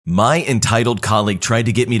My entitled colleague tried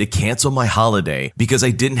to get me to cancel my holiday because I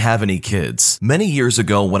didn't have any kids. Many years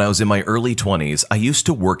ago, when I was in my early 20s, I used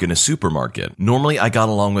to work in a supermarket. Normally, I got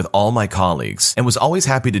along with all my colleagues and was always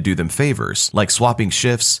happy to do them favors, like swapping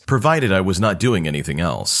shifts, provided I was not doing anything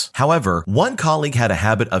else. However, one colleague had a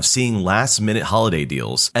habit of seeing last-minute holiday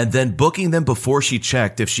deals and then booking them before she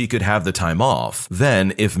checked if she could have the time off.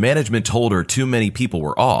 Then, if management told her too many people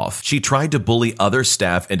were off, she tried to bully other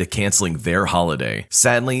staff into canceling their holiday.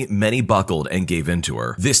 Sadly, many buckled and gave in to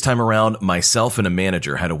her. This time around, myself and a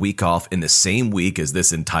manager had a week off in the same week as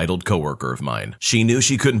this entitled coworker of mine. She knew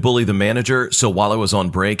she couldn't bully the manager, so while I was on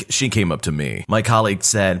break, she came up to me. My colleague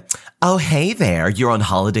said, "Oh, hey there, you're on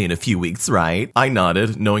holiday in a few weeks, right?" I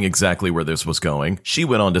nodded, knowing exactly where this was going. She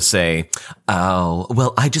went on to say, "Oh,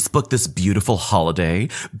 well, I just booked this beautiful holiday,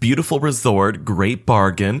 beautiful resort, great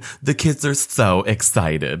bargain. The kids are so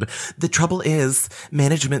excited. The trouble is,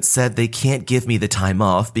 management said they can't give me the time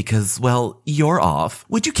off because, well, you're off.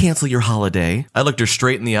 Would you cancel your holiday?" I looked her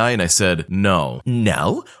straight in the eye and I said, "No."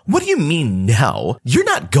 "No? What do you mean, no? You're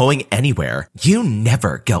not going anywhere. You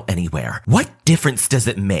never go anywhere. What difference does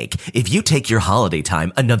it make if you take your holiday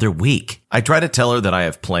time another week?" I try to tell her that I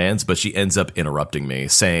have plans, but she ends up interrupting me,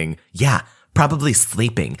 saying, "Yeah, probably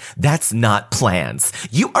sleeping. That's not plans.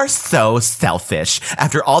 You are so selfish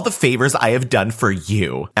after all the favors I have done for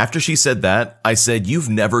you." After she said that, I said, "You've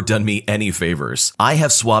never done me any favors. I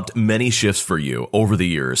have swapped many shifts for you over the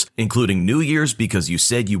years, including New Year's because you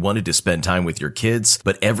said you wanted to spend time with your kids,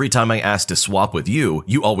 but every time I asked to swap with you,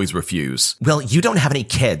 you always refuse." "Well, you don't have any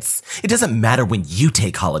kids. It doesn't matter when you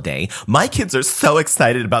take holiday. My kids are so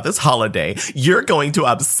excited about this holiday. You're going to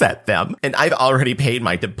upset them. And I've already paid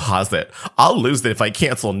my deposit. I'll lose it if I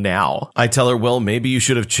cancel now." I tell her, "Well, maybe you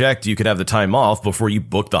should have checked you could have the time off before you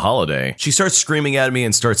booked the holiday." She starts screaming at me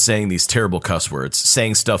and starts saying these terrible cuss words,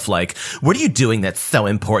 saying stuff like, "What are you doing that's so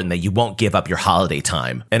important that you won't give up your holiday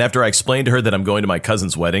time?" And after I explain to her that I'm going to my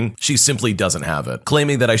cousin's wedding, she simply doesn't have it,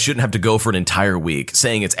 claiming that I shouldn't have to go for an entire week,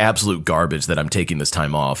 saying it's absolute garbage that I'm taking this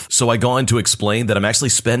time off. So I go on to explain that I'm actually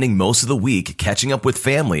spending most of the week catching up with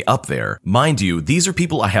family up there. Mind you, these are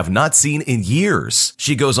people I have not seen in years.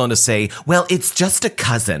 She goes on to say, "Well, it's just a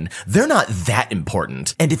cousin. They're not that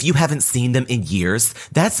important. And if you haven't seen them in years,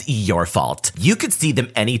 that's your fault. You could see them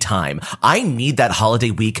anytime. I need that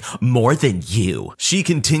holiday week more than you." She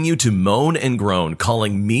continued to moan and groan,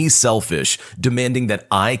 calling me selfish, demanding that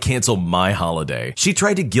I cancel my holiday. She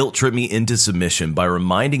tried to guilt trip me into submission by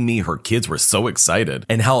reminding me her kids were so excited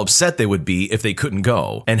and how upset they would be if they couldn't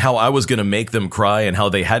go, and how I was going to make them cry and how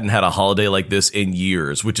they hadn't had a holiday like this in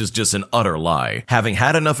years, which is just an utter lie. Having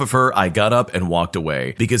had enough of her, I got up and walked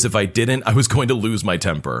away, because if I didn't, I was going to lose my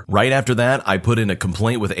temper. Right after that, I put in a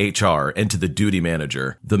complaint with HR and to the duty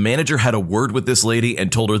manager. The manager had a word with this lady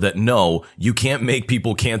and told her that no, you can't make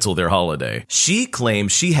people cancel their holiday. She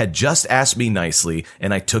claimed she had just asked me nicely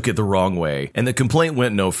and I took it the wrong way, and the complaint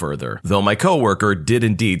went no further, though my coworker did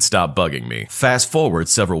indeed stop bugging me. Fast forward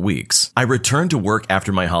several weeks. I returned to work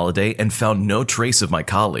after my holiday and found no trace of my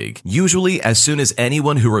colleague. Usually, as soon as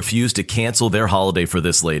anyone who refused to cancel their holiday for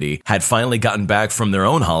this lady had finally gotten back from their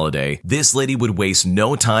own holiday, this lady would waste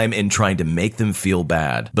no time in trying to make them feel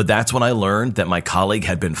bad. But that's when I learned that my colleague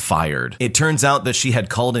had been fired. It turns out that she had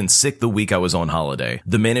called in sick the week I was on holiday.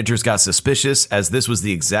 The managers got suspicious, as this was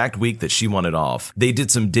the exact week that she wanted off. They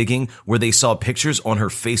did some digging where they saw pictures on her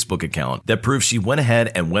Facebook account that proved she went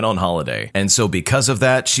ahead and went on holiday. And so because of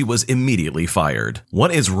that, she was immediately fired.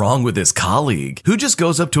 What is wrong with this colleague? Who just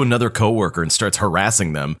goes up to another coworker and starts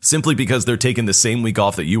harassing them simply because they're taking the same week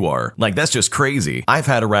off that you are? Like, that's just crazy. I've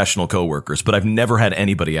had irrational coworkers, but I've never had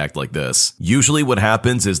anybody act like this. Usually what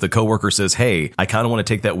happens is the coworker says, "Hey, I kind of want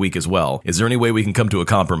to take that week as well. Is there any way we can come to a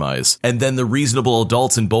compromise?" And then the reasonable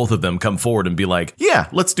adults in both of them come forward and be like, "Yeah,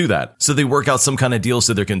 let's do that." So they work out some kind of deal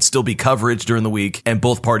so there can still be coverage during the week and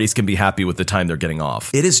both parties can be happy with the time they're getting off.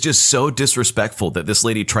 It is just so disrespectful that this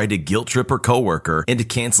lady tried to guilt trip her coworker into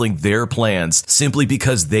canceling their plans simply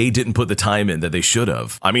because they didn't put the time in that they should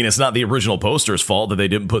have. I mean, it's not the original poster's fault that they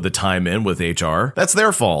didn't put the time in with HR. That's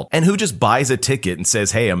their fault. And who just buys a ticket and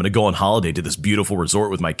says, "Hey, I'm going to go on holiday to this beautiful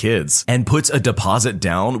resort with my kids," and puts a deposit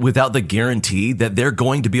down without the guarantee that they're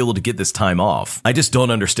going to be able to get this time off? I just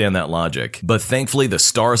don't understand that logic. But thankfully, the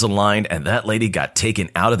stars aligned and that lady got taken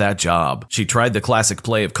out of that job. She tried the classic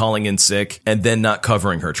play of calling in sick and then not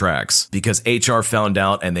covering her tracks, because HR found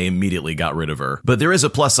out and they immediately got rid of her. But there is a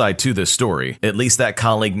plus side to this story. At least that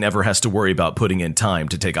colleague never has to worry about putting in time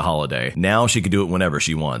to take a holiday. Now she can do it whenever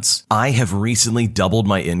she wants. friends. I have recently doubled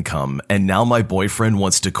my income, and now my boyfriend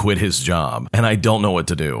wants to quit his job, and I don't know what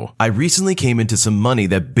to do. I recently came into some money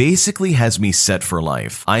that basically has me set for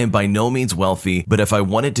life. I am by no means wealthy, but if I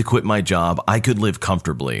wanted to quit my job, I could live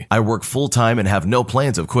comfortably. I work full-time and have no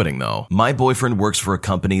plans of quitting though. My boyfriend works for a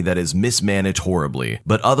company that is mismanaged horribly,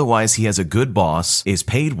 but otherwise he has a good boss, is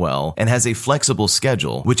paid well, and has a flexible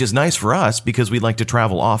schedule, which is nice for us because we like to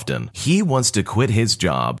travel often. He wants to quit his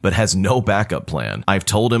job, but has no backup plan. I've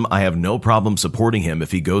told him I have no problem supporting him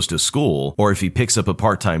if he goes to school or if he picks up a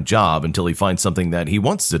part-time job until he finds something that he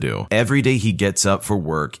wants to do. Every day he gets up for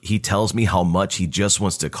work, he tells me how much he just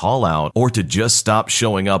wants to call out or to just stop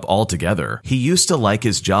showing up altogether. He used to like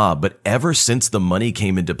his job, but ever since the money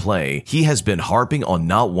came into play, he has been harping on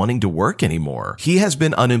not wanting to work anymore. He has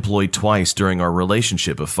been unemployed twice during our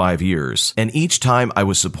relationship of 5 years, and each time I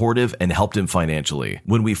was supportive and helped him financially.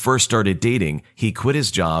 When we first started dating, he quit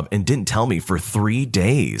his job and didn't tell me for 3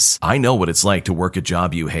 days. I know what it's like to work a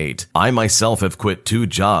job you hate. I myself have quit 2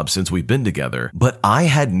 jobs since we've been together, but I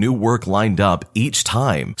had new work lined up each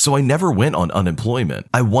time, so I never went on unemployment.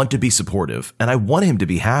 I want to be supportive, and I want him to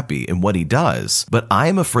be happy in what he does, but I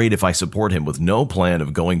am afraid if I support him with no plan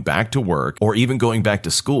of going back to work or even going back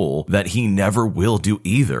to school, that he never will do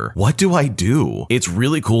either. What do I do? It's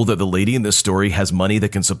really cool that the lady in this story has money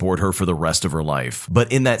that can support her for the rest of her life,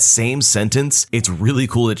 but in that same sentence, it's really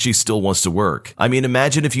cool that she still wants to work. I mean,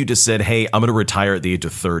 imagine if you just said, hey, I'm going to retire at the age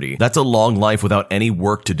of 30. That's a long life without any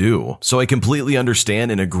work to do. So I completely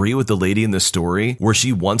understand and agree with the lady in this story where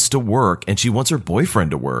she wants to work and she wants her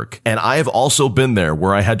boyfriend to work. And I have also been there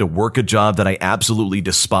where I had to work a job that I absolutely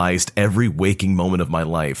despised every waking moment of my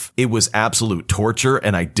life. It was absolute torture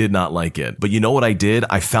and I did not like it. But you know what I did?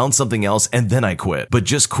 I found something else and then I quit. But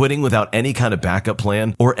just quitting without any kind of backup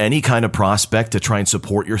plan or any kind of prospect to try and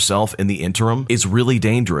support yourself in the interim is really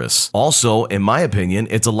dangerous. Also, in my opinion,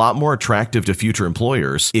 it's a lot more attractive to future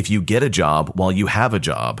employers if you get a job while you have a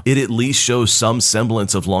job. It at least shows some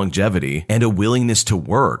semblance of longevity and a willingness to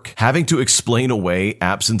work. Having to explain away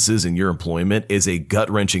absences in your employment is a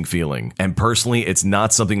gut-wrenching feeling. And personally, it's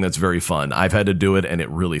not something that's very fun. I've had to do it and it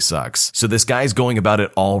really sucks. So this guy's going about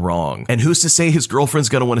it all wrong. And who's to say his girlfriend's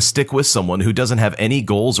gonna want to stick with someone who doesn't have any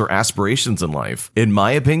goals or aspirations in life? In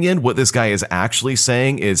my opinion, what this guy is actually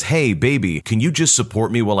saying is, hey, baby, can you just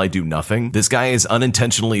support me while I do nothing? This guy is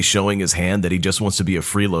unintentionally showing his hand that he just wants to be a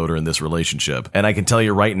freeloader in this relationship. And I can tell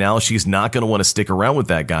you right now, she's not going to want to stick around with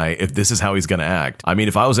that guy if this is how he's going to act. I mean,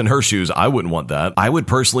 if I was in her shoes, I wouldn't want that. I would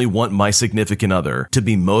personally want my significant other to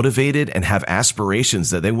be motivated and have aspirations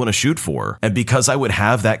that they want to shoot for. And because I would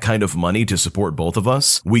have that kind of money to support both of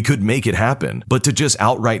us, we could make it happen. But to just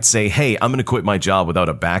outright say, hey, I'm going to quit my job without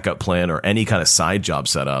a backup plan or any kind of side job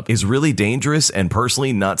setup is really dangerous and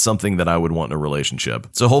personally not something that I would want in a relationship.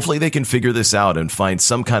 So hopefully they can figure this out and find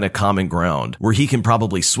some kind of common ground where he can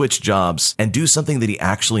probably switch jobs and do something that he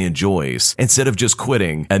actually enjoys instead of just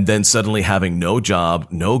quitting and then suddenly having no job,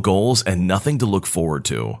 no goals, and nothing to look forward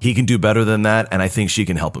to. He can do better than that, and I think she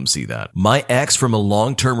can help him see that. My ex from a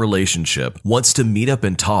long-term relationship wants to meet up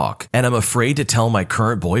and talk, and I'm afraid to tell my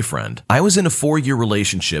current boyfriend. I was in a 4-year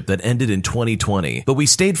relationship that ended in 2020, but we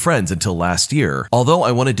stayed friends until last year. Although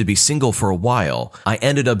I wanted to be single for a while, I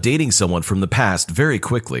ended up dating someone from the past very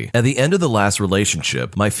quickly. At the end of the last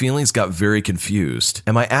relationship, my feelings got very confused,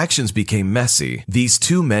 and my actions became messy. These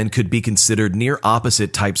 2 men could be considered near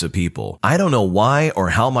opposite types of people. I don't know why or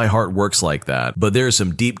how my heart works like that, but there is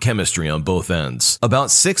some deep chemistry on both ends.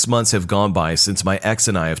 About 6 months have gone by since my ex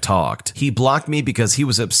and I have talked. He blocked me because he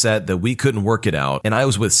was upset that we couldn't work it out and I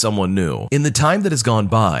was with someone new. In the time that has gone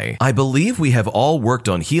by, I believe we have all worked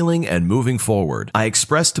on healing and moving forward. I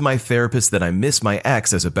expressed to my therapist that I miss my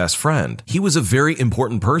ex as a best friend. He was a very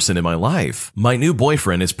important person in my life. My new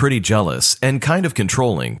boyfriend is pretty jealous and kind of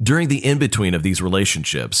controlling. During the in-between of these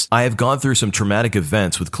relationships, I have gone through some traumatic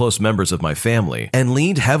events with close members of my family and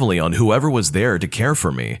leaned heavily on whoever was there to care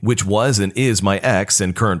for me, which was and is my ex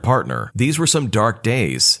and current partner. These were some dark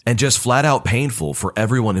days and just flat out painful for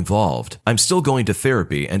everyone involved. I'm still going to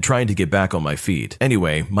therapy and trying to get back on my feet.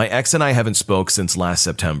 Anyway, my ex and I haven't spoke since last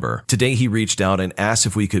September. Today he reached out and asked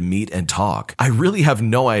if we could meet and talk. I really have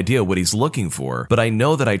no idea what he's looking for, but I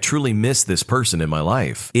know that I truly miss this person in my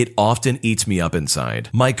life. It often eats me up inside.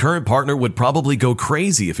 My current partner would probably go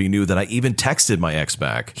crazy if he knew that I even texted my ex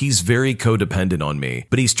back. He's very codependent on me,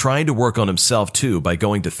 but he's trying to work on himself too by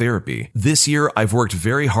going to therapy. This year, I've worked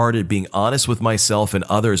very hard at being honest with myself and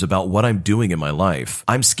others about what I'm doing in my life.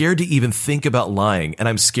 I'm scared to even think about lying, and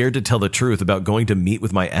I'm scared to tell the truth about going to meet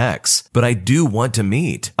with my ex, but I do want to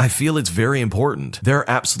meet. I feel it's very important. There are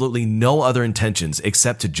absolutely no other intentions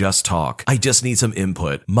except to just talk. I just need some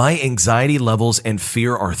input. My anxiety level levels and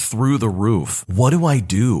fear are through the roof. What do I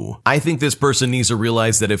do? I think this person needs to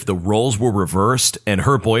realize that if the roles were reversed and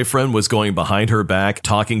her boyfriend was going behind her back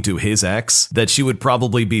talking to his ex, that she would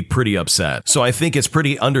probably be pretty upset. So I think it's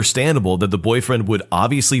pretty understandable that the boyfriend would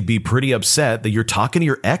obviously be pretty upset that you're talking to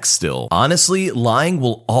your ex still. Honestly, lying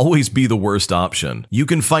will always be the worst option. You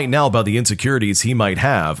can fight now about the insecurities he might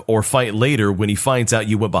have, or fight later when he finds out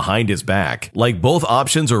you went behind his back. Like, both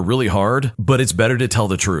options are really hard, but it's better to tell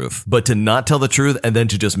the truth. But to not tell the truth and then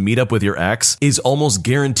to just meet up with your ex is almost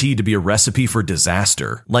guaranteed to be a recipe for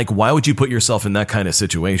disaster. Like, why would you put yourself in that kind of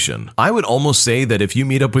situation? I would almost say that if you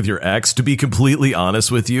meet up with your ex, to be completely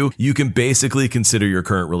honest with you, you can basically consider your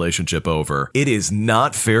current relationship over. It is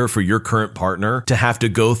not fair for your current partner to have to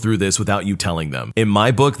go through this without you telling them. In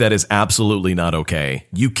my book, that is absolutely not okay.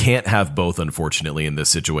 You can't have both, unfortunately, in this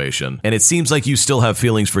situation. And it seems like you still have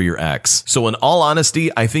feelings for your ex. So in all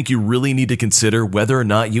honesty, I think you really need to consider whether or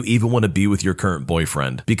not you even want to be with your current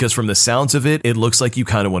boyfriend. Because from the sounds of it, it looks like you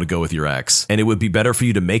kind of want to go with your ex. And it would be better for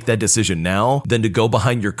you to make that decision now than to go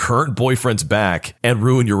behind your current boyfriend's back and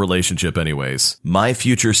ruin your relationship anyways. My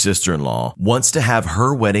future sister-in-law wants to have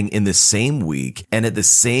her wedding in the same week and at the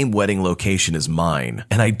same wedding location as mine,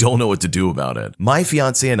 and I don't know what to do about it. My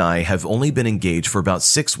fiance and I have only been engaged for about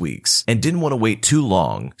 6 weeks and didn't want to wait too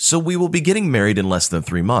long, so we will be getting married in less than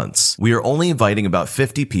 3 months. We are only inviting about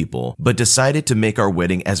 50 people, but decided to make our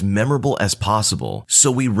wedding as memorable as possible,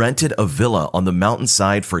 so we rented a villa on the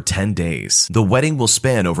mountainside for 10 days. The wedding will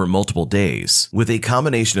span over multiple days, with a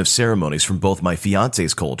combination of ceremonies from both my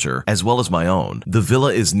fiance's culture as well as my own. The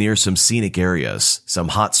villa is near some scenic areas, some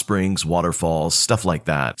hot springs, waterfalls, stuff like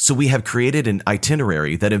that. So we have created an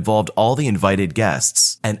itinerary that involved all the invited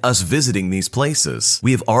guests and us visiting these places.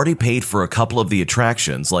 We have already paid for a couple of the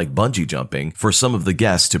attractions like bungee jumping for some of the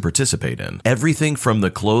guests to participate in. Everything from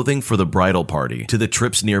the clothing for the bridal party to the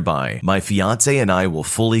trips nearby, my fiance and I will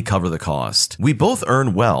fully cover the cost. We both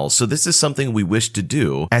earn well, so this is something we wish to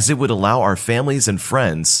do as it would allow our families and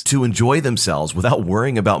friends to enjoy themselves without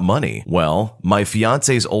worrying about money. Well, my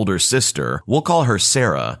fiance's older sister, we'll call her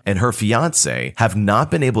Sarah, and her fiance have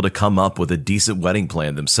not been able to come up with a decent wedding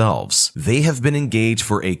plan themselves. They have been engaged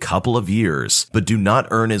for a couple of years, but do not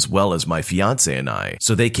earn as well as my fiance and I,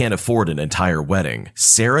 so they can't afford an entire wedding.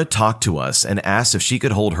 Sarah talked to us and asked if she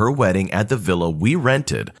could hold her wedding at the villa we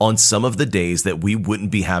rented on some of the days that we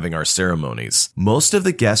wouldn't be having our ceremonies. Most of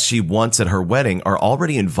the guests she wants at her wedding are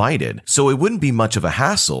already invited, so it wouldn't be much of a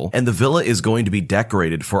hassle, and the villa is going to be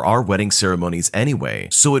decorated for our wedding ceremonies anyway,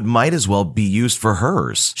 so it might as well be used for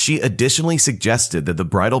hers. She additionally suggested that the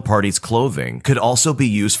bridal party's clothing could also be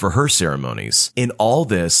used for her ceremonies. In all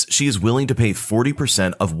this, she is willing to pay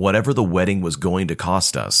 40% of whatever the wedding was going to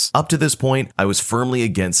cost us. Up to this point, I was firmly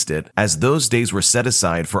against it, as those days were set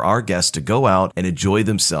aside for our guests to go out and enjoy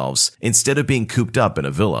themselves instead of being cooped up in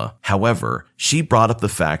a villa. However, she brought up the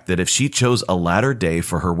fact that if she chose a latter day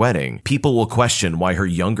for her wedding, people will question why her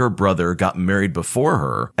younger brother got married before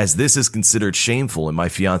her, as this is considered shameful in my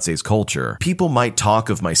fiance's culture. People might talk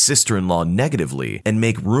of my sister-in-law negatively and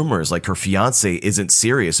make rumors like her fiance isn't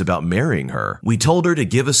serious about marrying her. We told her to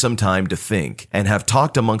give us some time to think and have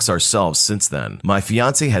talked amongst ourselves since then. My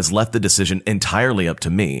fiance has left the decision entirely up to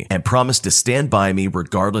me and promised to stand by me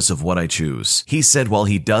regardless of what I choose. He said while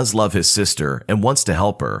he does love his sister and wants to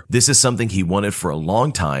help her, this is something he wanted for a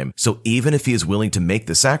long time, so even if he is willing to make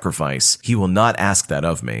the sacrifice, he will not ask that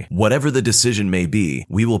of me. Whatever the decision may be,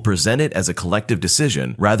 we will present it as a collective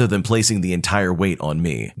decision rather than placing the entire weight on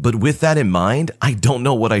me. But with that in mind, I don't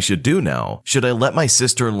know what I should do now. Should I let my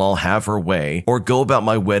sister-in-law have her way or go about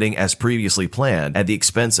my wedding as previously planned at the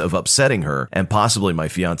expense of upsetting her and possibly my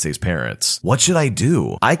fiance's parents? What should I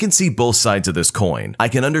do? I can see both sides of this coin. I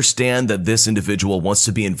can understand that this individual wants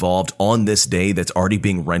to be involved on this day that's already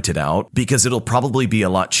being rented out because it'll probably be a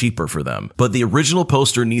lot cheaper for them. But the original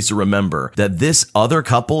poster needs to remember that this other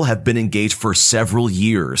couple have been engaged for several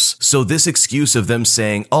years. So this excuse of them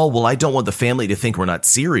saying, oh, well, I don't want the family to think we're not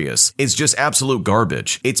serious, is just absolute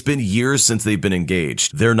garbage. It's been years since they've been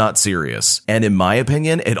engaged. They're not serious. And in my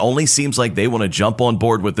opinion, it only seems like they want to jump on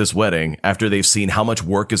board with this wedding after they've seen how much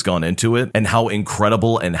work has gone into it and how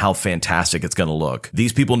incredible and how fantastic it's going to look.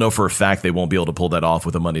 These people know for a fact they won't be able to pull that off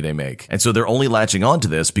with the money they make. And so they're only latching on to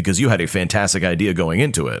this because you had a fantastic idea going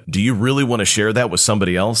into it. Do you really want to share that with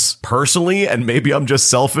somebody else? Personally, and maybe I'm just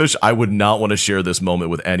selfish, I would not want to share this moment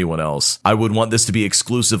with anyone else. I would want this to be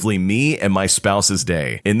exclusively me and my spouse's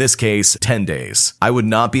day. In this case, 10 days. I would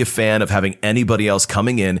not be a fan of having anybody else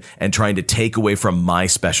coming in and trying to take away from my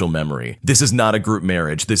special memory. This is not a group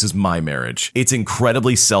marriage. This is my marriage. It's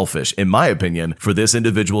incredibly selfish, in my opinion, for this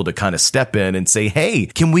individual to kind of step in and say, hey,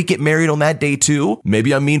 can we get married on that day too?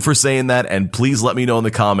 Maybe I'm mean for saying that, and please let me know in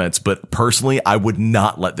the comments, but personally, I would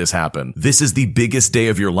not let this happen. This is the biggest day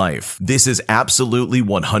of your life. This is absolutely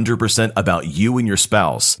 100% about you and your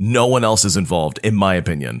spouse. No one else is involved, in my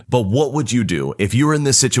opinion. But what would you do if you were in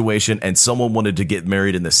this situation and someone wanted to get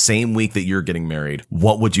married in the same week that you're getting married?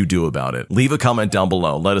 What would you do about it? Leave a comment down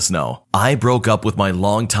below. Let us know. I broke up with my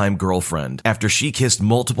longtime girlfriend after she kissed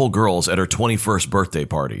multiple girls at her 21st birthday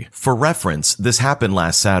party. For reference, this happened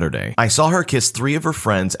last Saturday. I saw her kiss 3 of her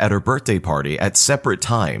friends at her birthday party at separate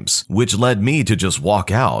times, which led me to just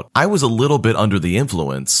walk out. I was a little bit under the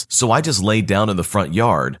influence, so I just laid down in the front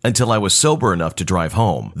yard until I was sober enough to drive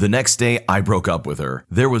home. The next day, I broke up with her.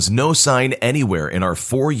 There was no sign anywhere in our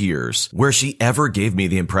 4 years where she ever gave me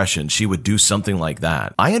the impression she would do something like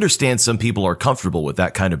that. I understand some people are comfortable with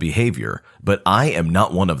that kind of behavior, but I am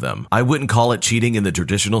not one of them. I wouldn't call it cheating in the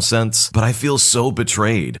traditional sense, but I feel so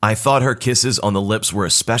betrayed. I thought her kisses on the lips were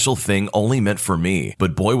a special thing only meant for me,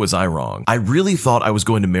 but boy was I wrong. I really thought I was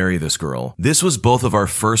going to marry this girl. This was both of our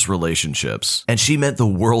first relationships, and she meant the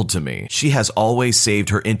world to me. She has always saved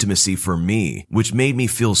her intimacy for me, which made me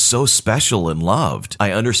feel so special and loved.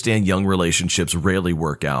 I understand young relationships rarely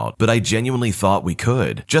work out, but I genuinely thought we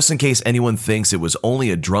could. Just in case anyone thinks it was only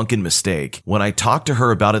a drunken mistake, when I talked to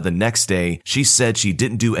her about it the next day, she said she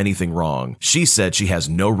didn't do anything wrong. She said she has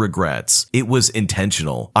no regrets. It was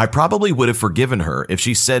intentional. I probably would have forgiven her if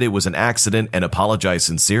she said it was an accident and apologized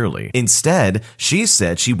sincerely. Instead, she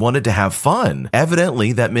said she wanted to have fun.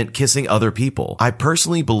 Evidently, that meant kissing other people. I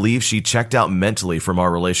personally believe she checked out mentally from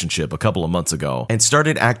our relationship a couple of months ago and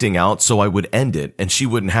started acting out so I would end it and she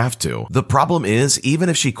wouldn't have to. The problem is, even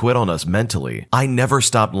if she quit on us mentally, I never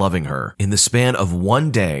stopped loving her. In the span of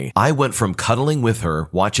one day, I went from cuddling with her,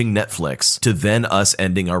 watching Netflix, to then us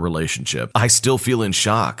ending our relationship. I still feel in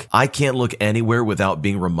shock. I can't look anywhere without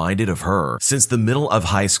being reminded of her. Since the middle of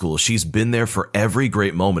high school, she's been there for every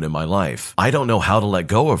great moment in my life. I don't know how to let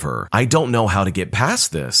go of her. I don't know how to get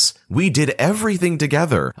past this. We did everything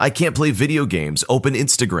together. I can't play video games, open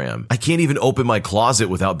Instagram. I can't even open my closet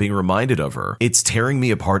without being reminded of her. It's tearing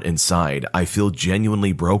me apart inside. I feel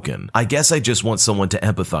genuinely broken. I guess I just want someone to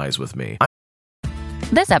empathize with me.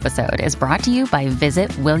 This episode is brought to you by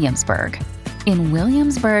Visit Williamsburg. In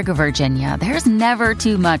Williamsburg, Virginia, there's never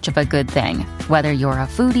too much of a good thing. Whether you're a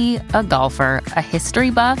foodie, a golfer, a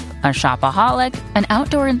history buff, a shopaholic, an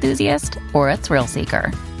outdoor enthusiast, or a thrill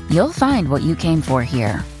seeker, you'll find what you came for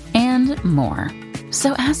here and more.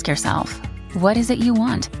 So ask yourself, what is it you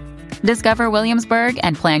want? Discover Williamsburg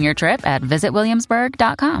and plan your trip at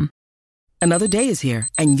visitwilliamsburg.com. Another day is here,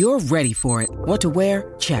 and you're ready for it. What to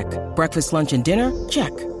wear? Check. Breakfast, lunch, and dinner? Check.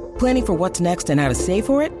 Planning for what's next and how to save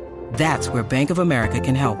for it? That's where Bank of America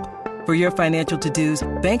can help. For your financial to-dos,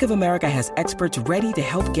 Bank of America has experts ready to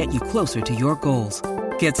help get you closer to your goals.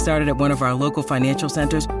 Get started at one of our local financial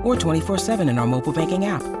centers or 24/7 in our mobile banking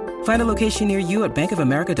app. Find a location near you at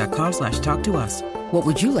bankofamerica.com/talktous. What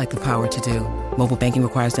would you like the power to do? Mobile banking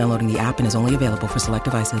requires downloading the app and is only available for select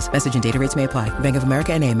devices. Message and data rates may apply. Bank of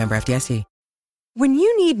America NA, member FDIC. When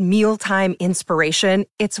you need mealtime inspiration,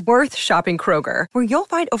 it's worth shopping Kroger, where you'll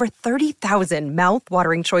find over 30,000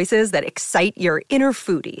 mouth-watering choices that excite your inner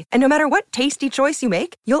foodie. And no matter what tasty choice you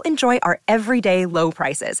make, you'll enjoy our everyday low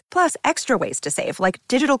prices, plus extra ways to save, like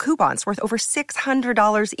digital coupons worth over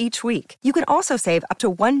 $600 each week. You can also save up to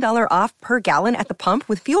 $1 off per gallon at the pump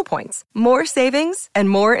with fuel points. More savings and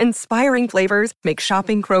more inspiring flavors make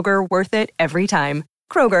shopping Kroger worth it every time.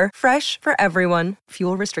 Kroger, fresh for everyone.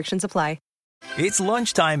 Fuel restrictions apply. It's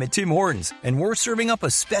lunchtime at Tim Hortons, and we're serving up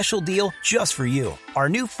a special deal just for you. Our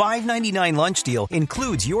new $5.99 lunch deal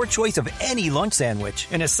includes your choice of any lunch sandwich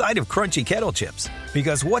and a side of crunchy kettle chips.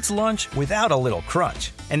 Because what's lunch without a little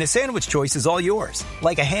crunch? And the sandwich choice is all yours,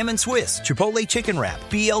 like a ham and Swiss, Chipotle chicken wrap,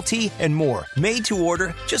 BLT, and more, made to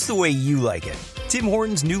order just the way you like it. Tim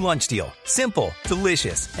Hortons' new lunch deal. Simple,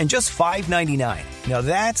 delicious, and just $5.99. Now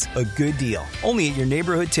that's a good deal. Only at your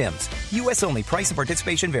neighborhood Tim's. U.S. only. Price and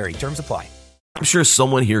participation vary. Terms apply. I'm sure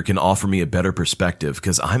someone here can offer me a better perspective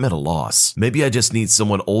because I'm at a loss. Maybe I just need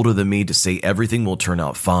someone older than me to say everything will turn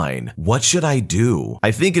out fine. What should I do?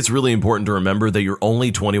 I think it's really important to remember that you're only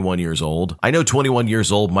 21 years old. I know 21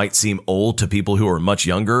 years old might seem old to people who are much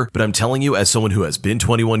younger, but I'm telling you, as someone who has been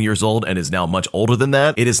 21 years old and is now much older than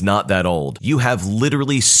that, it is not that old. You have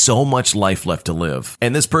literally so much life left to live.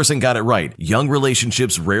 And this person got it right. Young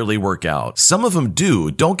relationships rarely work out. Some of them do,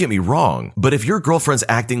 don't get me wrong. But if your girlfriend's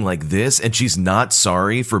acting like this and she's not not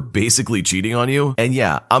sorry for basically cheating on you? And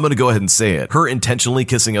yeah, I'm gonna go ahead and say it. Her intentionally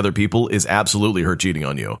kissing other people is absolutely her cheating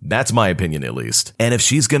on you. That's my opinion, at least. And if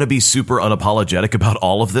she's gonna be super unapologetic about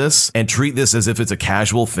all of this and treat this as if it's a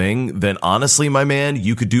casual thing, then honestly, my man,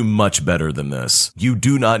 you could do much better than this. You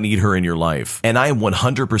do not need her in your life. And I am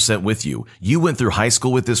 100% with you. You went through high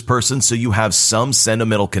school with this person, so you have some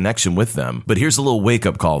sentimental connection with them. But here's a little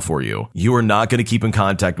wake-up call for you. You are not gonna keep in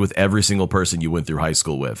contact with every single person you went through high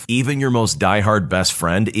school with. Even your most diehard best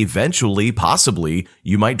friend, eventually, possibly,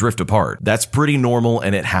 you might drift apart. That's pretty normal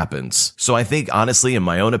and it happens. So I think, honestly, in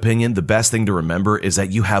my own opinion, the best thing to remember is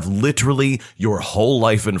that you have literally your whole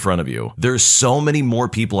life in front of you. There's so many more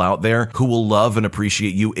people out there who will love and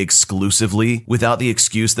appreciate you exclusively without the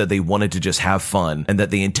excuse that they wanted to just have fun and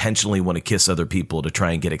that they intentionally want to kiss other people to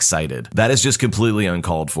try and get excited. That is just completely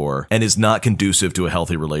uncalled for and is not conducive to a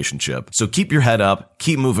healthy relationship. So keep your head up,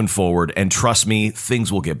 keep moving forward, and trust me,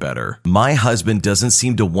 things will get better. My husband doesn't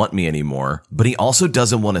seem to want me anymore, but he also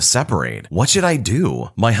doesn't want to separate. What should I do?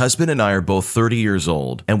 My husband and I are both 30 years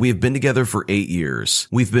old, and we have been together for 8 years.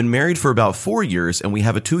 We've been married for about 4 years, and we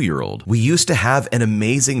have a 2-year-old. We used to have an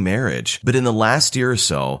amazing marriage, but in the last year or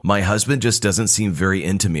so, my husband just doesn't seem very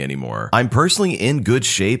into me anymore. I'm personally in good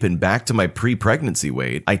shape and back to my pre-pregnancy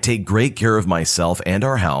weight. I take great care of myself and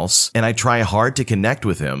our house, and I try hard to connect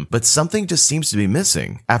with him, but something just seems to be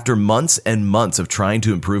missing. After months and months of trying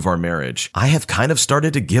to improve our marriage, I have kind of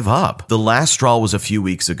started to give up. The last straw was a few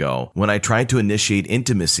weeks ago when I tried to initiate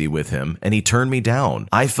intimacy with him and he turned me down.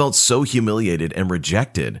 I felt so humiliated and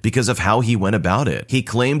rejected because of how he went about it. He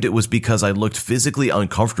claimed it was because I looked physically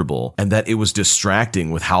uncomfortable and that it was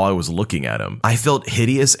distracting with how I was looking at him. I felt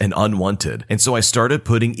hideous and unwanted, and so I started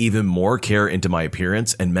putting even more care into my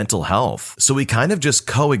appearance and mental health. So we kind of just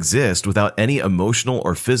coexist without any emotional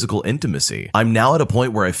or physical intimacy. I'm now at a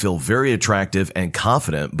point where I feel very attractive and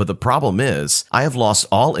confident, but the problem is I have lost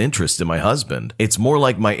all interest in my husband. It's more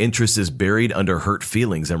like my interest is buried under hurt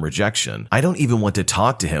feelings and rejection. I don't even want to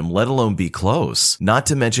talk to him, let alone be close. Not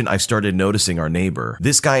to mention I've started noticing our neighbor.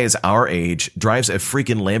 This guy is our age, drives a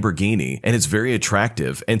freaking Lamborghini, and is very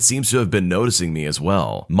attractive and seems to have been noticing me as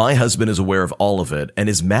well. My husband is aware of all of it and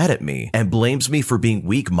is mad at me and blames me for being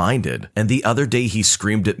weak-minded. And the other day he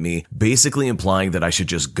screamed at me, basically implying that I should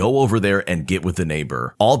just go over there and get with the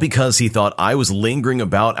neighbor. All because he thought I was lingering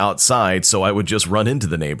about outside so I would just run into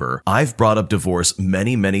the neighbor. I've brought up divorce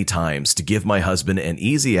many times to give my husband an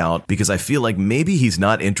easy out because I feel like maybe he's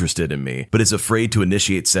not interested in me, but is afraid to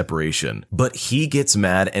initiate separation. But he gets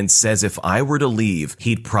mad and says if I were to leave,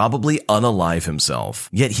 he'd probably unalive himself.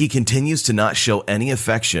 Yet he continues to not show any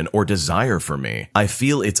affection or desire for me. I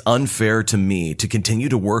feel it's unfair to me to continue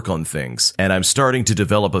to work on things, and I'm starting to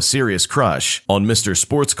develop a serious crush on Mr.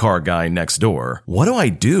 Sports Car Guy next door. What do I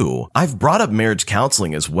do? I've brought up marriage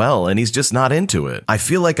counseling as well, and he's just not into it. I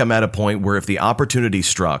feel like I'm at a point where if the opportunity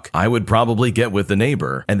struck, I would probably get with the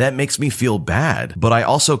neighbor, and that makes me feel bad. But I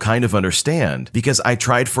also kind of understand because I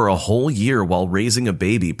tried for a whole year while raising a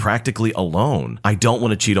baby practically alone. I don't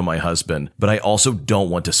want to cheat on my husband, but I also don't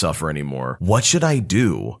want to suffer anymore. What should I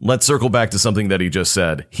do? Let's circle back to something that he just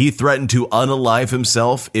said. He threatened to unalive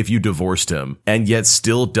himself if you divorced him, and yet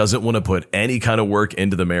still doesn't want to put any kind of work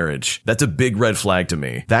into the marriage. That's a big red flag to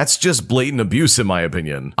me. That's just blatant abuse in my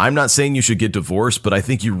opinion. I'm not saying you should get divorced, but I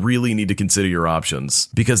think you really need to consider your options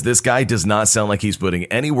because this guy does not sound like he's putting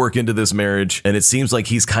any work into this marriage, and it seems like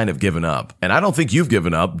he's kind of given up. And I don't think you've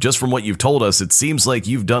given up. Just from what you've told us, it seems like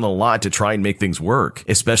you've done a lot to try and make things work,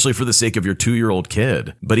 especially for the sake of your 2-year-old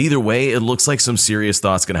kid. But either way, it looks like some serious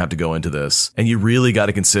thought's gonna have to go into this, and you really got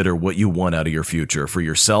to consider what you want out of your future for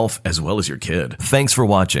yourself as well as your kid. Thanks for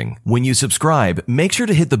watching. When you subscribe, make sure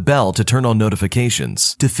to hit the bell to turn on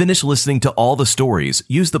notifications. To finish listening to all the stories,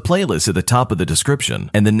 use the playlist at the top of the description.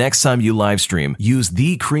 And the next time you live stream, use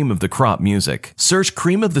the Cream of the Crop music. Search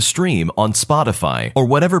Cream of the Stream on Spotify or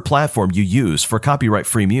whatever platform you use for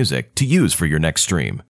copyright-free music to use for your next stream.